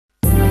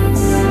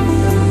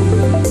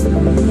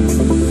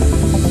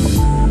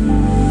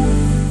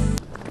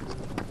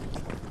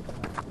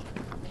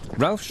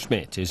Ralf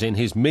Schmidt is in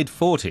his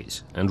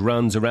mid-40s and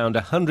runs around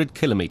 100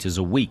 kilometers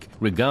a week,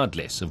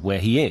 regardless of where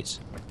he is.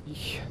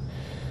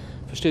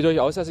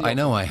 I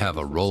know I have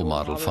a role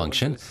model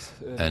function,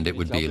 and it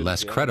would be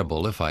less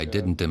credible if I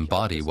didn't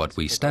embody what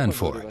we stand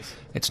for.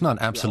 It's not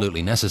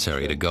absolutely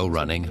necessary to go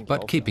running,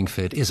 but keeping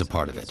fit is a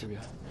part of it.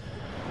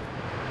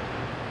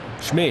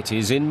 Schmidt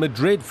is in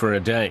Madrid for a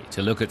day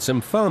to look at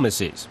some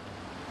pharmacies.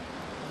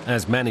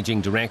 As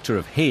managing director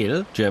of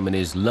Hehl,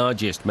 Germany's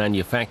largest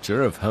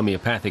manufacturer of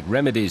homeopathic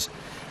remedies,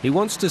 he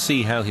wants to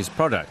see how his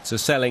products are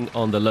selling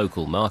on the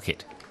local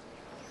market.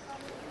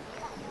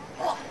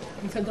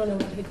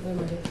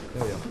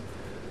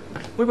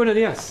 Muy buenos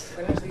días.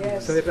 Buenos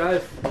días. Soy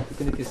Ralf.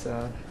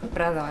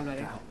 Prado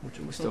Álvarez.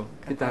 Mucho gusto.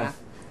 ¿Qué tal?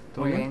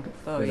 Muy bien,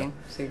 todo bien,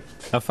 sí.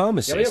 A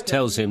pharmacist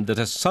tells him that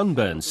a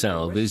sunburn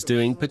salve is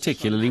doing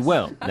particularly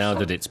well now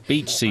that it's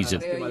beach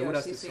season.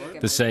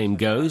 The same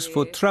goes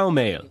for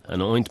Traumehl,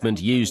 an ointment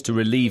used to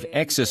relieve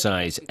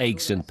exercise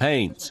aches and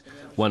pains,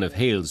 one of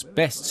Hehl's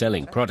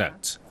best-selling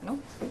products.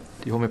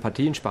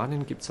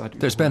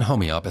 There's been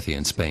homeopathy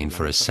in Spain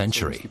for a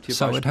century,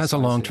 so it has a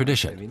long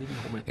tradition.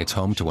 It's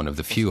home to one of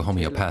the few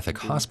homeopathic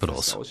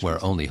hospitals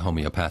where only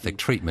homeopathic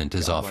treatment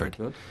is offered.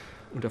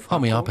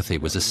 Homeopathy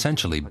was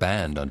essentially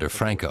banned under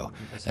Franco,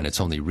 and it's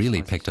only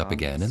really picked up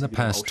again in the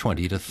past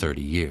 20 to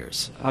 30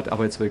 years.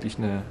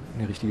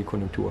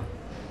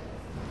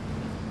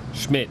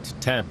 Schmidt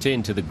tapped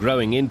into the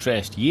growing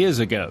interest years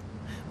ago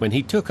when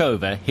he took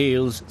over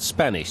Hehl's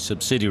Spanish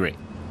subsidiary.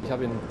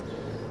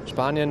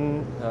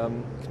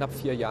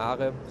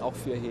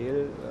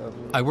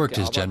 I worked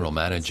as general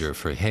manager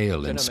for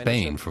Hehl in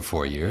Spain for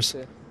 4 years.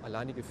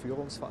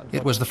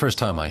 It was the first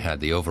time I had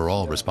the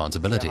overall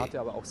responsibility.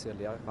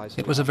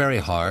 It was a very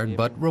hard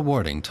but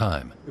rewarding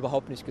time. The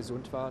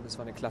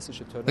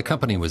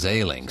company was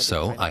ailing,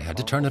 so I had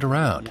to turn it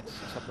around.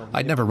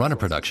 I'd never run a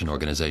production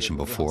organization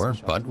before,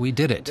 but we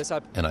did it.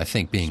 And I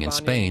think being in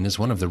Spain is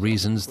one of the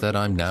reasons that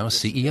I'm now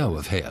CEO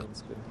of Hehl.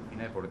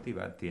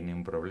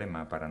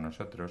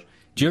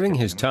 During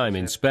his time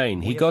in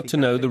Spain, he got to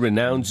know the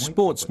renowned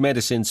sports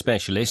medicine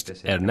specialist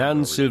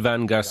Hernán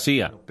Silván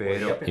García,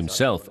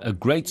 himself a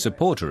great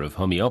supporter of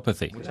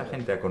homeopathy.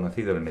 Silván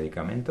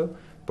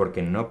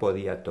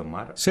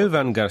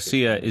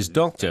García is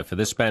doctor for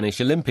the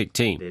Spanish Olympic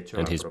team,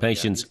 and his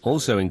patients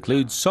also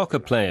include soccer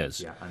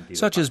players,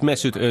 such as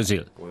Mesut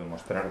Özil.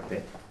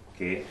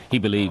 He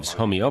believes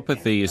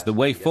homeopathy is the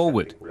way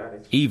forward,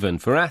 even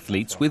for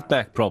athletes with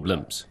back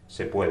problems.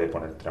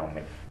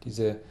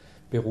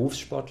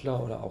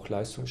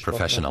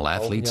 Professional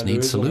athletes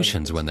need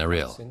solutions when they're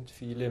ill.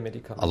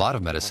 A lot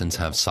of medicines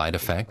have side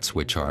effects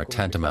which are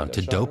tantamount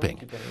to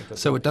doping,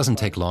 so it doesn't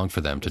take long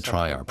for them to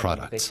try our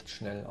products.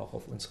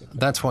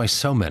 That's why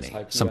so many,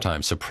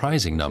 sometimes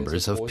surprising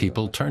numbers of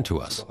people turn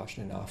to us.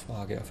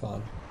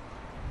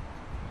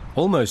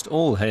 Almost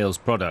all Hehl's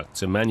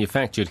products are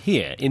manufactured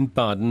here in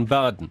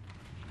Baden-Baden.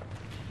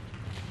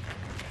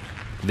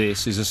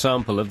 This is a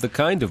sample of the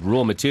kind of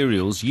raw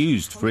materials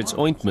used for its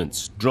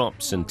ointments,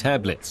 drops and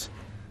tablets.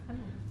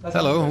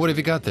 Hello, what have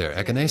you got there?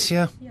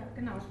 Echinacea?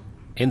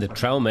 In the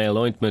Traumehl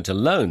ointment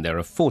alone, there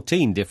are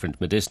 14 different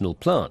medicinal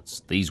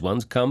plants. These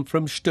ones come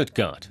from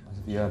Stuttgart.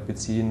 We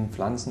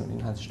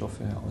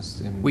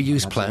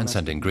use plants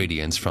and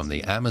ingredients from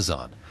the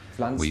Amazon.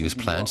 We use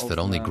plants that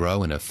only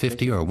grow in a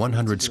 50 or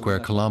 100 square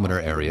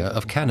kilometer area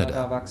of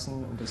Canada.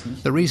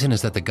 The reason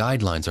is that the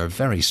guidelines are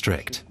very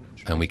strict,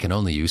 and we can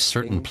only use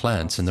certain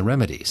plants in the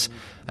remedies,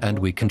 and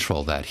we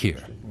control that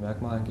here.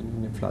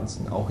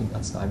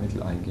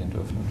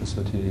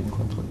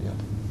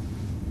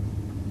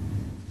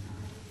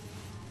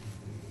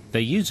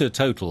 They use a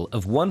total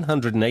of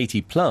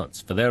 180 plants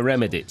for their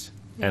remedies,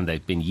 and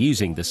they've been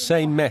using the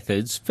same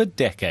methods for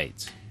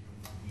decades.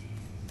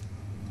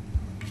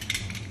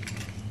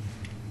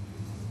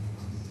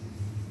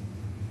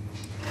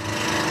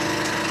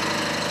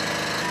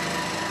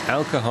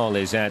 Alcohol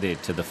is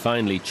added to the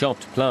finely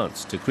chopped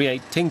plants to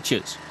create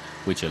tinctures,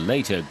 which are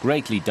later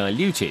greatly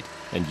diluted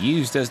and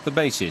used as the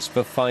basis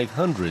for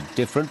 500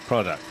 different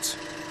products.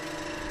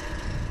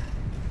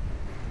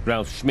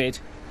 Ralf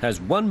Schmidt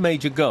has one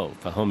major goal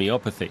for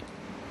homeopathy.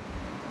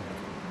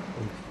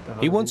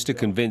 He wants to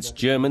convince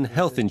German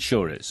health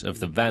insurers of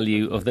the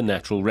value of the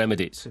natural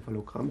remedies.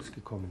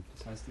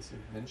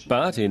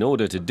 But in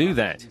order to do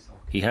that,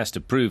 he has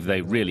to prove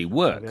they really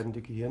work,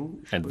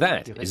 and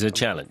that is a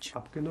challenge.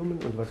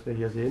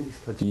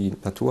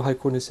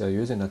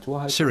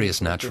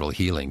 Serious natural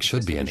healing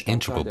should be an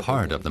integral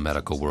part of the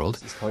medical world,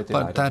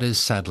 but that is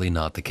sadly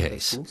not the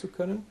case.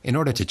 In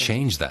order to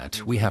change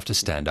that, we have to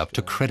stand up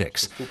to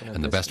critics,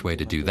 and the best way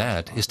to do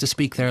that is to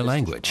speak their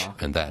language,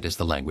 and that is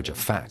the language of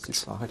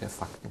facts.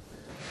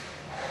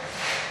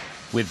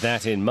 With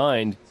that in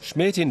mind,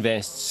 Schmidt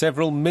invests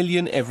several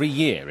million every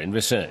year in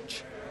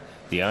research.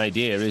 The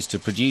idea is to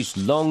produce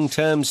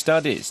long-term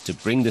studies to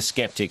bring the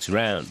skeptics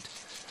round.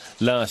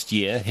 Last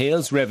year,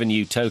 Hehl's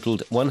revenue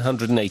totaled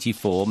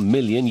 €184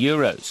 million,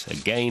 a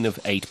gain of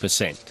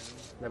 8%.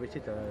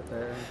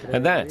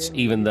 And that's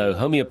even though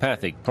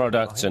homeopathic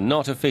products are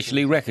not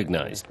officially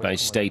recognized by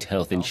state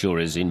health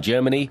insurers in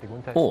Germany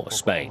or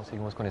Spain.